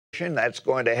tribulation. That's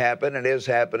going to happen and is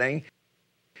happening.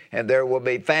 And there will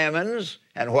be famines.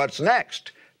 And what's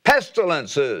next?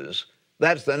 Pestilences.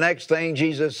 That's the next thing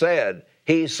Jesus said.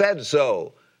 He said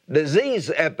so. Disease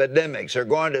epidemics are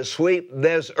going to sweep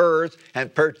this earth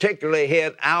and particularly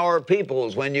hit our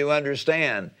peoples, when you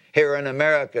understand, here in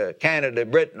America, Canada,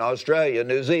 Britain, Australia,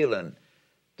 New Zealand.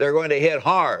 They're going to hit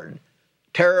hard.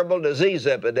 Terrible disease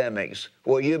epidemics.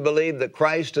 Will you believe the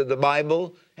Christ of the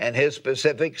Bible and his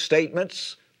specific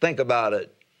statements? Think about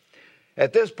it.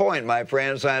 At this point, my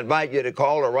friends, I invite you to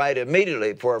call or write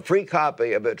immediately for a free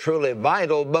copy of a truly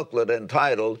vital booklet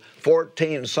entitled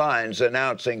 14 Signs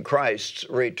Announcing Christ's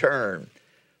Return.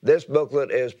 This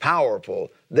booklet is powerful.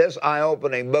 This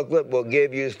eye-opening booklet will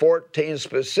give you 14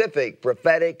 specific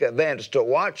prophetic events to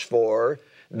watch for.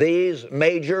 These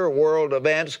major world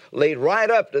events lead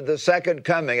right up to the second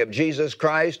coming of Jesus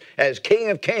Christ as King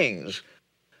of Kings.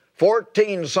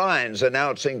 14 signs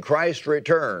announcing Christ's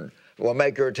return will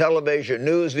make your television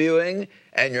news viewing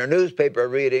and your newspaper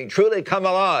reading truly come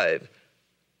alive.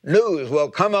 News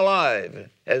will come alive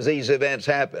as these events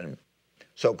happen.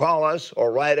 So call us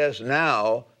or write us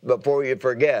now before you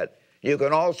forget. You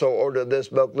can also order this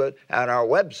booklet at our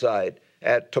website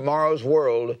at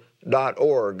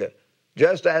tomorrowsworld.org.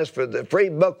 Just ask for the free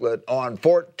booklet on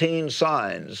 14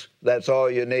 signs. That's all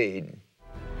you need.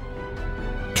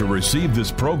 To receive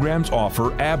this program's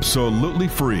offer absolutely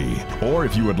free, or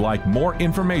if you would like more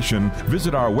information,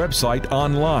 visit our website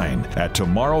online at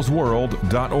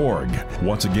tomorrowsworld.org.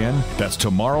 Once again, that's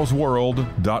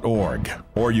tomorrowsworld.org.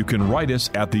 Or you can write us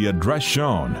at the address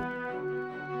shown.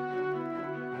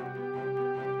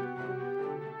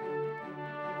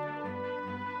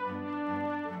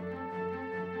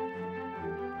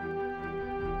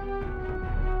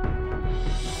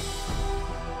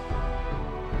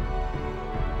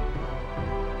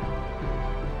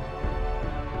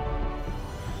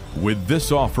 With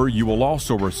this offer, you will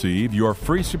also receive your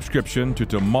free subscription to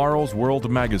Tomorrow's World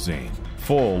magazine,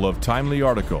 full of timely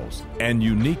articles and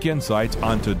unique insights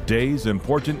on today's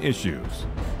important issues.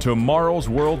 Tomorrow's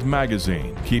World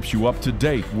magazine keeps you up to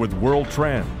date with world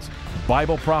trends,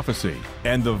 Bible prophecy,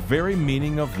 and the very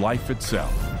meaning of life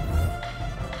itself.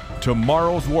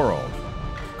 Tomorrow's World.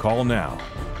 Call now.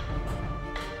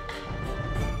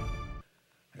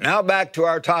 Now back to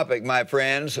our topic, my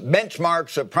friends,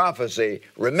 benchmarks of prophecy.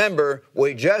 Remember,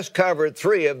 we just covered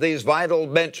 3 of these vital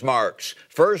benchmarks.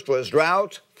 First was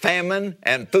drought, famine,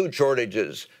 and food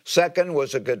shortages. Second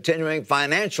was a continuing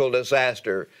financial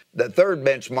disaster. The third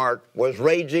benchmark was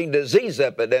raging disease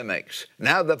epidemics.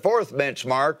 Now the fourth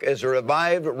benchmark is a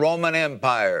revived Roman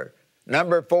Empire.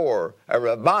 Number 4, a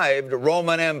revived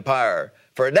Roman Empire.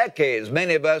 For decades,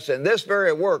 many of us in this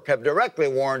very work have directly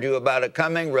warned you about a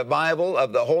coming revival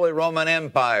of the Holy Roman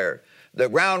Empire. The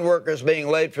groundwork is being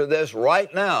laid for this right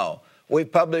now.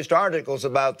 We've published articles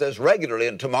about this regularly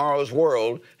in Tomorrow's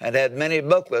World and had many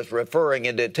booklets referring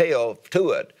in detail to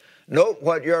it. Note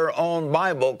what your own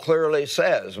Bible clearly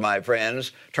says, my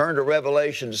friends. Turn to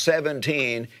Revelation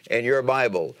 17 in your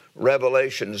Bible.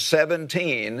 Revelation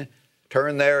 17.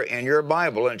 Turn there in your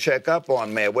Bible and check up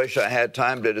on me. I wish I had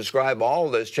time to describe all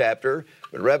this chapter,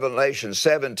 but Revelation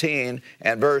 17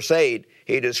 and verse 8,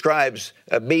 he describes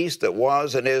a beast that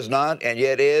was and is not and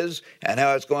yet is, and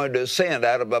how it's going to ascend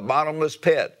out of a bottomless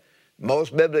pit.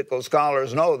 Most biblical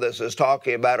scholars know this is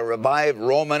talking about a revived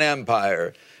Roman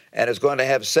Empire, and it's going to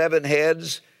have 7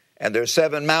 heads, and there's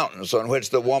 7 mountains on which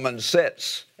the woman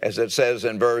sits, as it says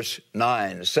in verse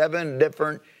 9. 7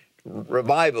 different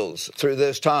revivals through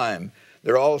this time.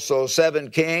 There are also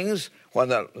 7 kings when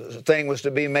the thing was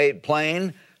to be made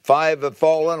plain. 5 have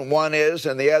fallen, 1 is,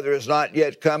 and the other is not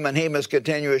yet come, and he must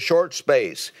continue a short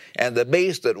space. And the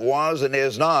beast that was and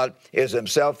is not is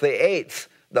himself the 8th.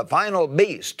 The final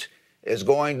beast is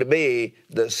going to be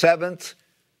the 7th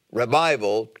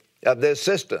revival of this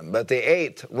system. But the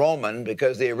 8th Roman,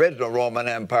 because the original Roman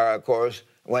Empire, of course,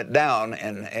 went down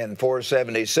in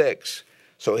 476.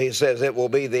 So he says it will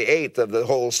be the 8th of the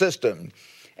whole system.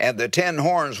 And the 10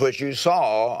 horns which you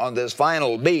saw on this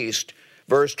final beast,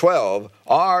 verse 12,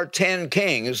 are 10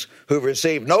 kings who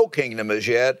received no kingdom as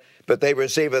yet, but they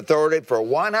receive authority for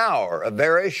 1 hour, a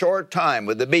very short time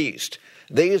with the beast.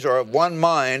 These are of one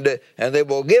mind, and they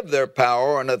will give their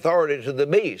power and authority to the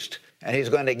beast. And he's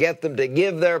going to get them to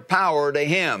give their power to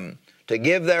him, in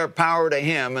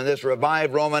this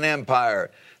revived Roman Empire.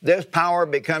 This power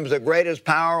becomes the greatest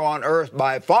power on earth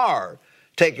by far,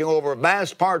 taking over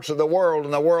vast parts of the world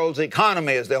and the world's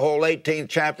economy, as the whole 18th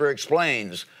chapter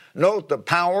explains. Note the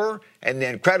power and the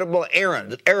incredible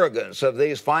arrogance of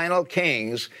these final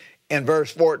kings in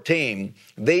verse 14.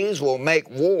 These will make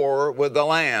war with the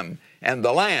Lamb. and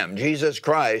the Lamb, Jesus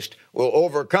Christ, will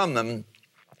overcome them,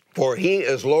 for he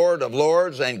is Lord of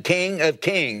lords and King of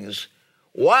kings.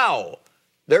 Wow!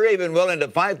 They're even willing to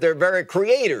fight their very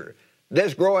creator.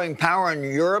 This growing power in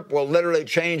Europe will literally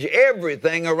change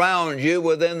everything around you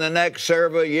within the next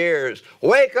several years.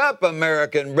 Wake up,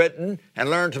 American Britain, and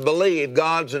learn to believe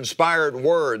God's inspired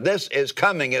word. This is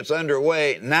coming. It's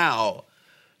underway now.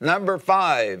 Number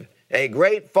 5, a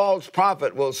great false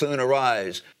prophet will soon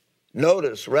arise.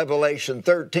 Notice Revelation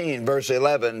 13, verse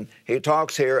 11. He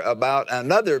talks here about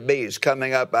another beast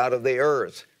coming up out of the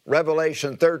earth.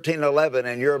 Revelation 13:11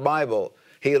 in your Bible.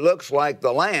 He looks like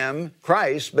the Lamb,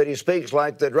 Christ, but he speaks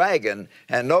like the dragon.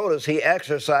 And notice he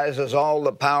exercises all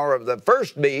the power of the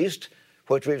first beast,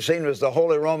 which we've seen was the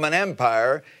Holy Roman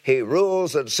Empire. He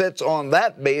rules and sits on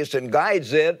that beast and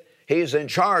guides it. He's in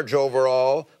charge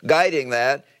overall, guiding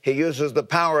that. He uses the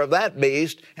power of that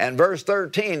beast. And verse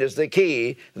 13 is the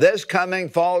key. This coming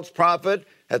false prophet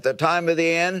at the time of the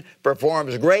end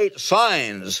performs great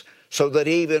signs, so that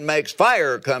he even makes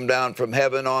fire come down from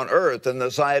heaven on earth in the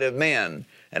sight of men.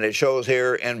 And it shows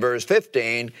here in verse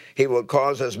 15, he will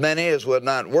cause as many as would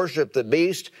not worship the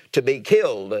beast to be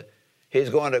killed. He's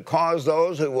going to cause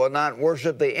those who will not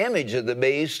worship the image of the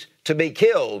beast to be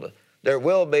killed. There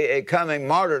will be a coming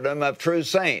martyrdom of true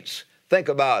saints. Think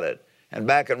about it. And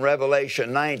back in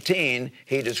Revelation 19,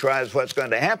 he describes what's going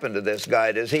to happen to this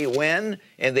guy. Does he win?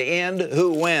 In the end,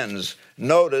 who wins?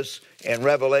 Notice in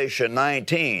Revelation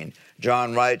 19,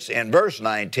 John writes in verse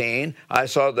 19, I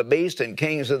saw the beast and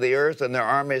kings of the earth and their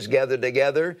armies gathered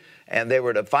together, and they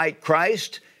were to fight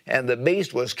Christ, and the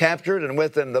beast was captured, and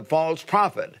with him the false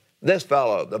prophet. This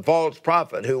fellow, the false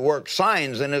prophet, who worked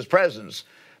signs in his presence,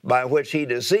 by which he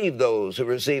deceived those who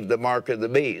received the mark of the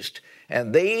beast.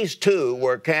 And these two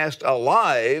were cast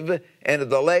alive into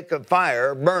the lake of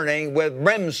fire, burning with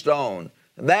brimstone.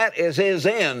 That is his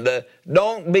end.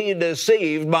 Don't be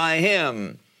deceived by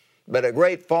him. But a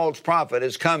great false prophet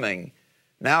is coming.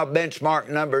 Now benchmark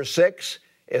number 6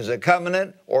 is a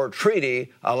covenant or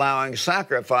treaty allowing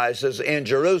sacrifices in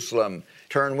Jerusalem.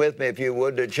 Turn with me, if you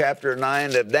would, to chapter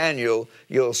 9 of Daniel.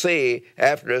 You'll see,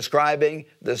 after describing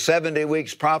the 70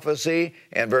 weeks prophecy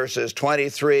in verses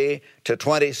 23 to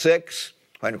 26,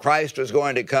 when Christ was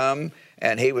going to come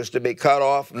and he was to be cut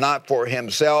off not for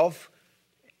himself.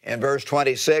 In verse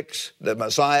 26, the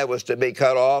Messiah was to be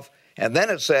cut off. And then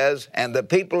it says, and the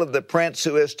people of the prince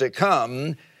who is to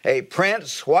come, a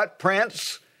prince, what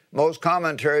prince? Most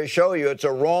commentaries show you it's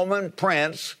a Roman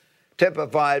prince,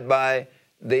 typified by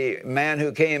the man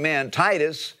who came in,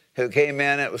 Titus, who came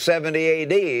in at 70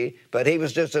 A.D., but he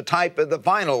was just a type of the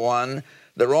final one.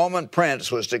 The Roman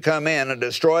prince was to come in and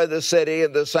destroy the city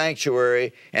and the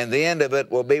sanctuary, and the end of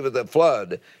it will be with a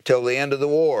flood till the end of the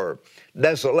war.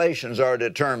 Desolations are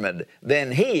determined.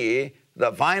 Then he,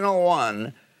 the final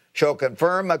one, shall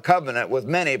confirm a covenant with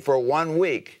many for 1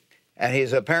 week. And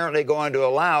he's apparently going to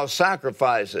allow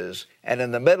sacrifices. And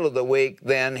in the middle of the week,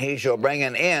 then, he shall bring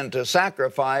an end to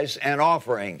sacrifice and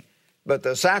offering. But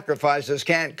the sacrifices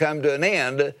can't come to an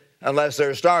end unless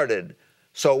they're started.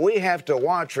 So we have to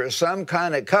watch for some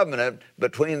kind of covenant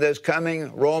between this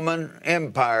coming Roman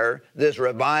Empire, this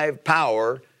revived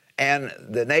power, and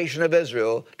the nation of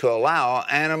Israel to allow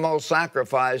animal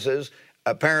sacrifices,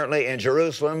 apparently in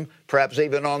Jerusalem, perhaps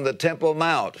even on the Temple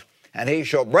Mount. And he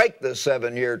shall break the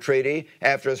 7-year treaty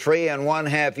after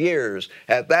 3½ years.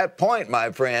 At that point,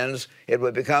 my friends, it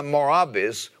would become more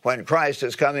obvious when Christ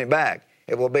is coming back.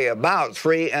 It will be about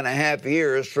 3½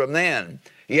 years from then.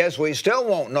 Yes, we still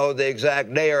won't know the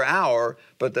exact day or hour,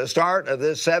 but the start of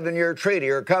this 7-year treaty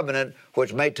or covenant,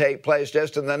 which may take place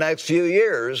just in the next few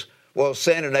years, will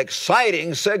send an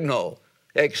exciting signal.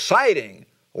 Exciting.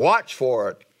 Watch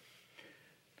for it.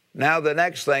 Now, the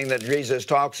next thing that Jesus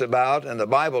talks about and the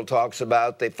Bible talks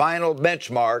about, the final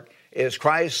benchmark, is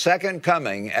Christ's second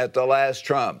coming at the last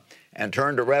trump. And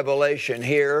turn to Revelation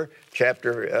here,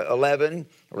 chapter 11.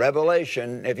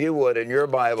 Revelation, if you would, in your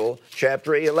Bible,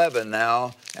 chapter 11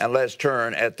 now, and let's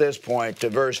turn at this point to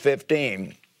verse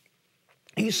 15.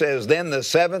 He says, Then the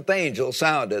 7th angel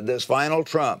sounded this final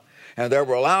trump, and there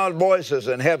were loud voices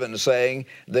in heaven saying,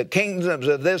 The kingdoms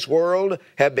of this world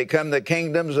have become the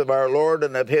kingdoms of our Lord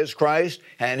and of his Christ,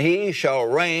 and he shall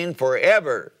reign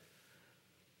forever.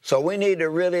 So we need to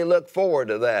really look forward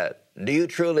to that. Do you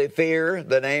truly fear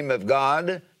the name of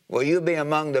God? Will you be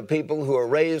among the people who are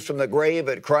raised from the grave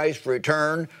at Christ's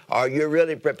return? Are you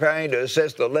really preparing to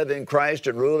assist the living Christ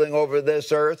in ruling over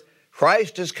this earth?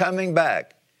 Christ is coming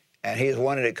back, and he's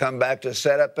wanting to come back to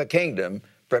set up a kingdom,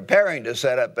 preparing to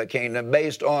set up a kingdom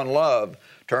based on love.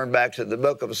 Turn back to the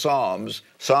book of Psalms,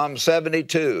 Psalm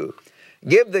 72.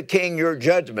 Give the king your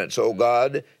judgments, O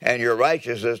God, and your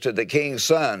righteousness to the king's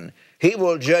son. He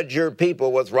will judge your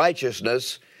people with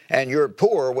righteousness and your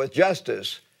poor with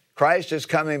justice. Christ is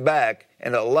coming back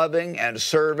in a loving and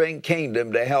serving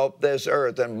kingdom to help this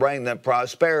earth and bring them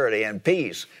prosperity and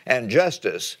peace and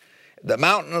justice. The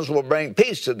mountains will bring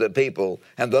peace to the people,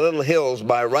 and the little hills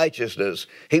by righteousness.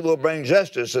 He will bring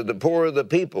justice to the poor of the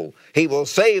people. He will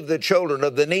save the children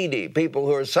of the needy, people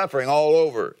who are suffering all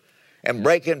over, and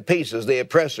break in pieces the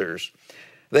oppressors.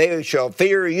 They shall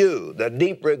fear you. The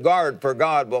deep regard for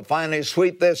God will finally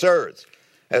sweep this earth.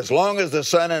 As long as the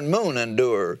sun and moon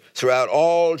endure throughout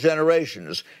all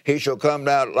generations, he shall come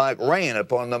down like rain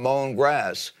upon the mown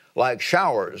grass, like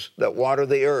showers that water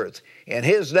the earth. In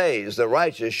his days the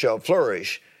righteous shall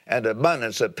flourish, and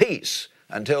abundance of peace,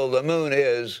 until the moon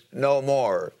is no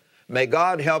more. May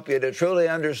God help you to truly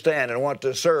understand and want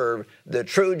to serve the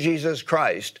true Jesus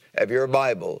Christ of your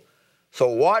Bible. So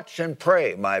watch and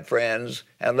pray, my friends,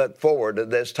 and look forward to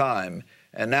this time.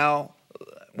 And now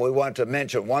we want to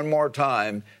mention one more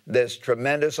time this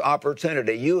tremendous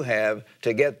opportunity you have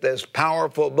to get this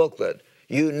powerful booklet.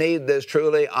 You need this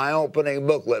truly eye-opening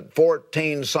booklet,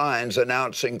 14 Signs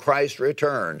Announcing Christ's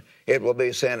Return. It will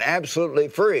be sent absolutely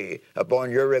free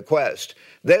upon your request.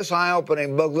 This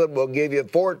eye-opening booklet will give you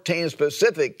 14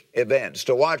 specific events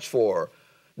to watch for.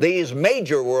 These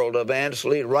major world events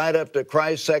lead right up to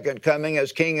Christ's second coming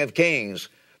as King of Kings.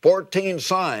 14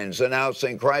 signs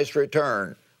announcing Christ's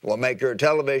return will make your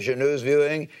television news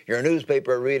viewing, your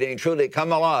newspaper reading truly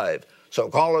come alive. So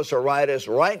call us or write us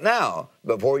right now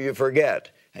before you forget.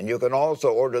 And you can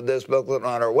also order this booklet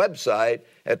on our website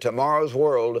at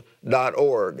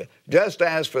tomorrowsworld.org. Just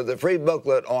ask for the free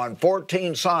booklet on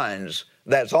 14 signs.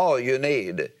 That's all you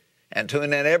need. And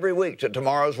tune in every week to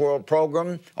Tomorrow's World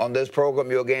program. On this program,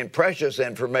 you'll gain precious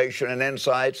information and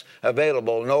insights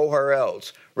available nowhere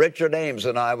else. Richard Ames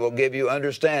and I will give you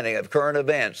understanding of current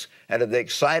events and of the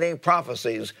exciting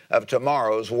prophecies of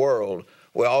tomorrow's world.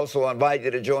 We also invite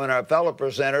you to join our fellow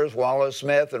presenters, Wallace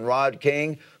Smith and Rod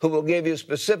King, who will give you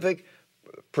specific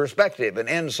perspective and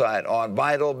insight on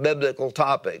vital biblical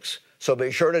topics. So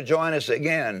be sure to join us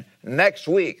again next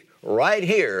week, right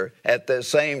here at the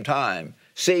same time.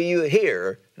 See you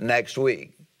here next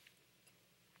week.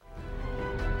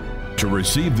 To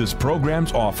receive this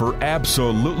program's offer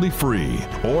absolutely free,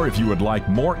 or if you would like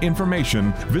more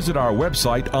information, visit our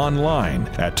website online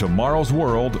at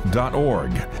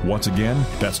tomorrowsworld.org. Once again,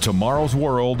 that's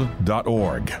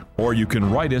tomorrowsworld.org. Or you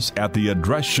can write us at the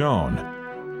address shown.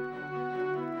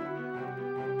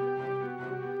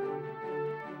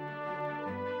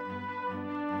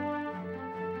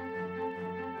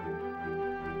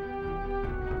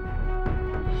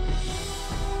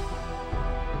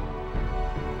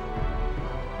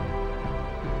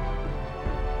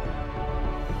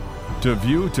 To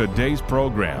view today's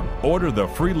program, order the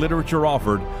free literature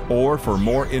offered, or for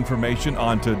more information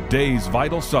on today's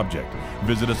vital subject,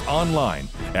 visit us online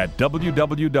at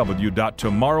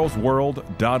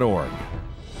www.tomorrowsworld.org.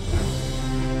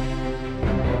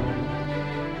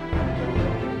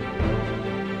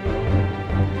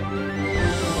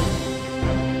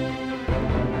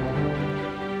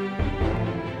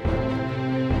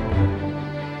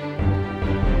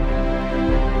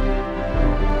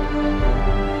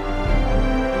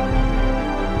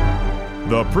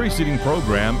 The preceding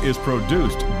program is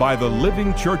produced by the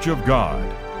Living Church of God.